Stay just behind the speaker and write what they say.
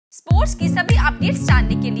Sports की सभी updates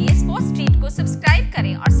जानने के लिए स्पोर्ट्स स्ट्रीट को सब्सक्राइब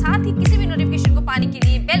करें और साथ ही किसी भी नोटिफिकेशन को पाने के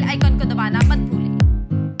लिए बेल आइकन को दबाना मत भूलें।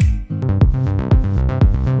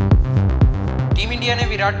 टीम इंडिया ने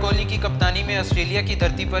विराट कोहली की कप्तानी में ऑस्ट्रेलिया की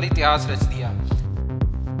धरती पर इतिहास रच दिया।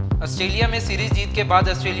 ऑस्ट्रेलिया में सीरीज जीत के बाद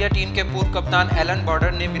ऑस्ट्रेलिया टीम के पूर्व कप्तान एलन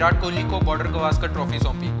बॉर्डर ने विराट कोहली को बॉर्डर गवास्कर ट्रॉफी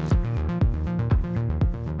सौंपी।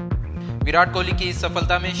 विराट कोहली की इस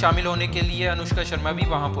सफलता में शामिल होने के लिए अनुष्का शर्मा भी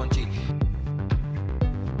वहां पहुंची।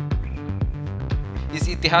 इस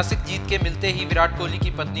ऐतिहासिक जीत के मिलते ही विराट कोहली की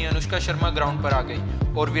पत्नी अनुष्का शर्मा ग्राउंड पर आ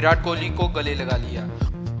गई और विराट कोहली को गले लगा लिया।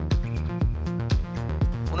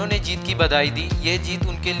 उन्होंने जीत की बधाई दी। यह जीत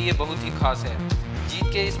उनके लिए बहुत ही खास है। जीत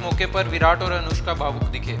के इस मौके पर विराट और अनुष्का भावुक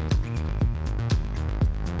दिखे।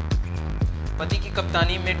 पति की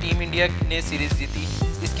कप्तानी में टीम इंडिया ने सीरीज जीती,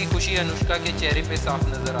 इसकी खुशी अनुष्का के चेहरे पे साफ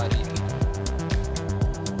नजर आ रही थी।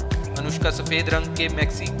 अनुष्का सफेद रंग के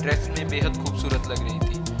मैक्सी ड्रेस में बेहद खूबसूरत लग रही थी।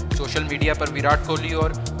 सोशल मीडिया पर विराट कोहली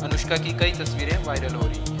और अनुष्का की कई तस्वीरें वायरल हो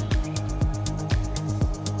रही हैं।